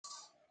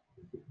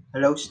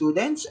Hello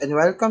students and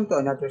welcome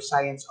to another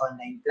science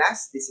online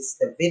class. This is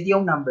the video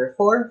number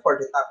 4 for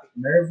the topic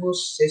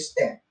nervous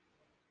system.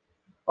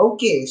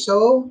 Okay,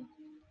 so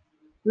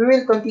we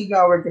will continue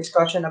our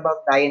discussion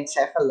about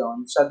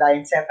diencephalon. So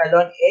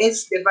diencephalon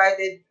is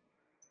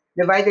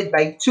divided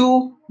by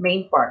two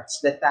main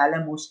parts, the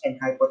thalamus and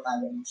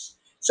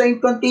hypothalamus. So in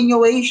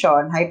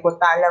continuation,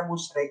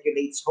 hypothalamus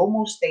regulates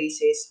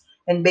homeostasis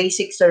and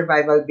basic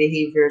survival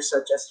behaviors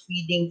such as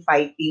feeding,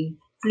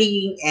 fighting,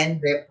 fleeing, and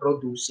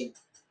reproducing.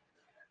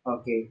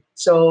 Okay,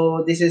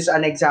 so this is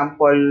an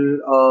example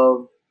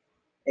of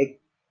a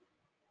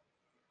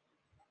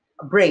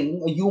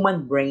brain, a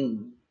human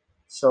brain.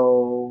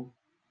 So,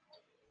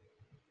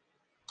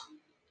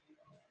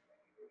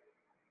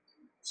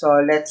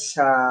 let's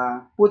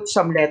put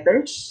some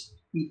letters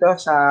dito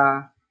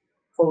sa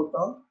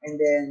photo and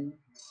then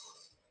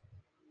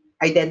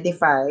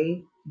identify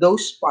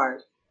those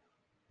parts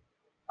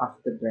of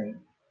the brain.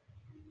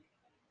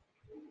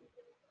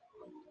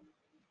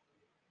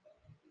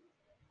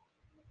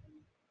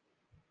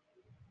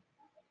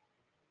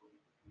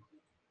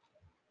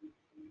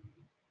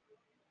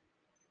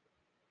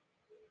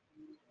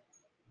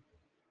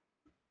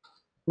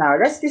 Now,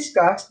 let's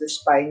discuss the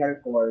spinal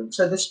cord.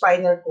 So, the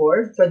spinal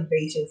cord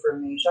conveys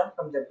information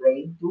from the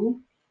brain to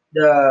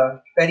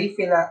the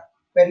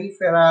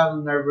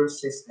peripheral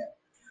nervous system.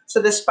 So,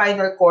 the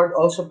spinal cord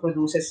also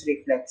produces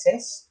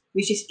reflexes,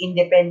 which is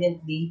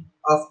independently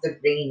of the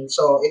brain.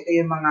 So, ito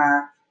yung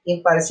mga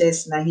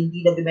impulses na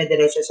hindi na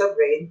dumediretso sa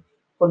brain,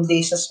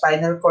 kundi sa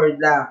spinal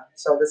cord lang.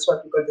 So, that's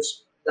what we call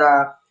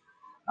the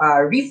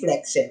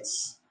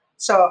reflexes.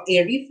 So a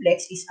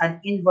reflex is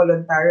an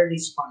involuntary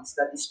response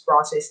that is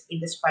processed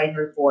in the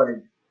spinal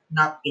cord,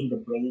 not in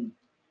the brain.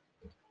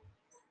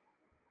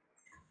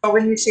 So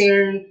when we say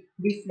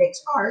reflex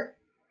art,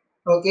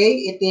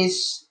 okay, it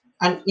is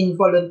an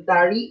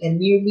involuntary and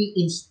nearly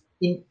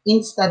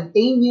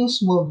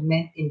instantaneous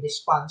movement in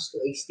response to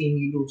a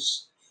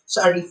stimulus.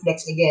 So a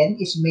reflex again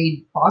is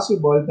made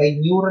possible by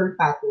neural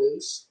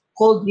pathways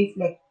called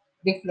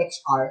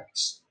reflex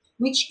arcs,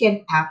 which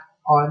can act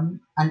on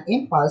an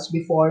impulse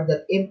before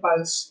that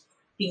impulse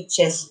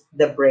reaches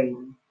the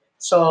brain.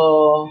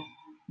 So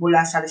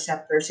mula sa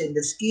receptors in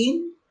the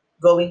skin,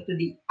 going to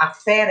the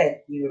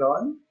afferent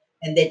neuron,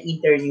 and then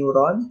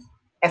interneuron,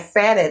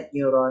 efferent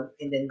neuron,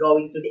 and then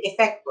going to the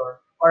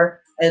effector,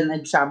 or an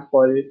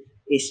example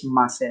is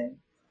muscle.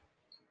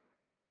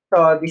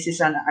 So this is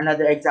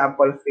another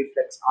example of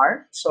reflex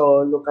arc.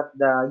 So look at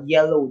the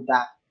yellow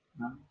dot.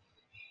 No?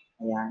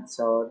 Ayan.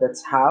 So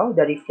that's how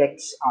the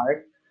reflex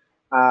arc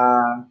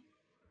uh,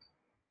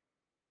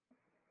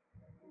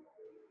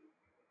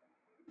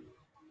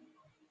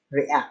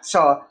 reacts.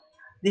 So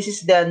this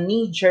is the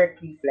knee-jerk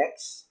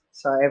reflex.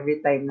 So every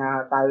time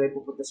na tayo ay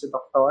pupunta sa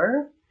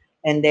doktor,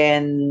 and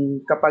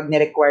then kapag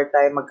ni-require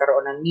tayo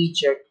magkaroon ng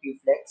knee-jerk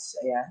reflex,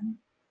 ayan,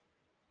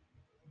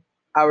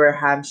 our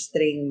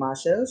hamstring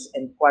muscles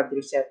and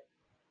quadriceps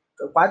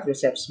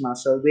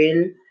muscle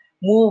will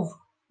move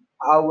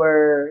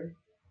our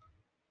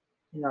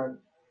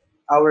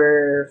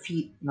our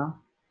feet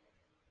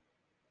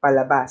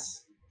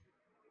palabas.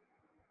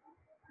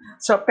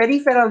 So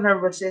peripheral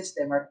nervous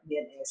system or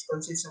PNS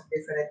consists of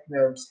different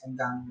nerves and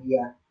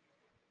ganglia.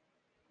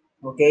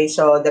 Okay,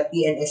 so the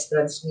PNS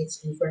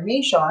transmits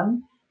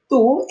information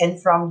to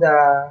and from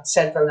the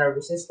central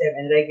nervous system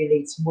and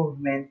regulates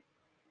movement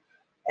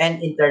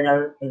and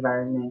internal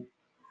environment.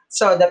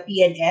 So the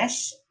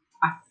PNS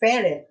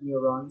afferent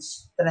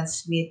neurons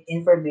transmit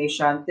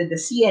information to the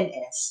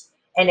CNS,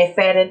 and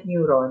efferent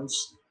neurons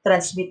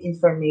transmit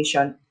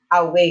information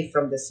away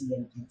from the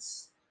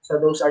CNS. So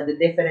those are the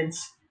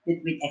difference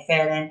between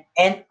efferent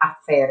and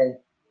afferent.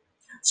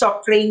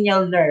 So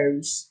cranial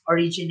nerves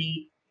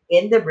originate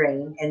in the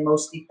brain and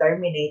mostly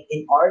terminate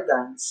in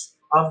organs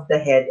of the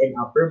head and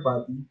upper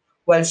body,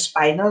 while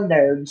spinal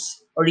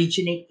nerves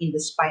originate in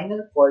the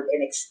spinal cord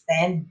and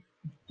extend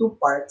to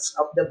parts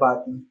of the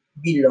body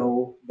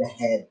below the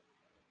head.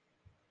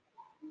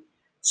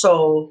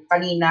 So,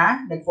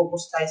 kanina,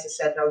 nag-focus tayo sa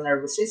central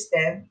nervous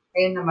system.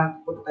 Ngayon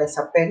naman, pupunta tayo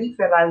sa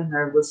peripheral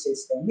nervous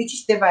system, which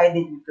is divided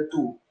into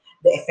two,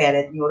 the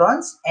efferent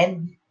neurons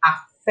and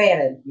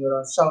afferent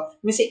neurons. So,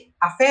 when we say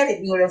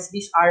afferent neurons,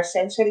 these are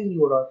sensory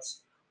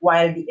neurons,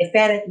 while the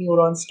efferent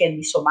neurons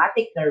can be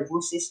somatic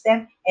nervous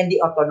system and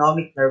the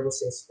autonomic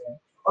nervous system.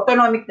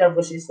 Autonomic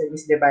nervous system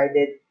is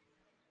divided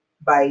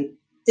by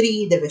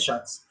three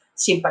divisions: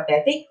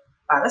 sympathetic,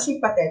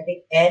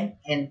 parasympathetic, and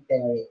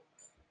enteric.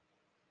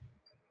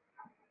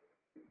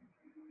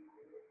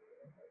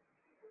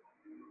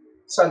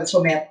 So the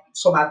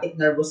somatic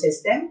nervous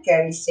system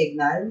carries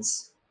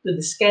signals to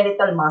the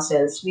skeletal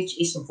muscles, which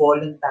is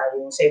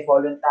voluntary. When say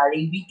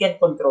voluntary, we can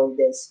control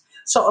this.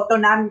 So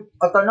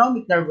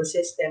autonomic nervous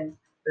system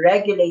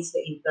regulates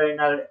the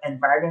internal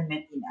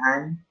environment in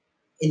an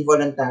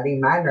involuntary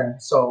manner.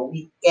 So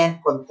we can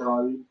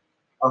control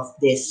of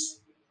this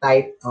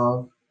type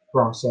of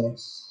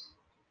process.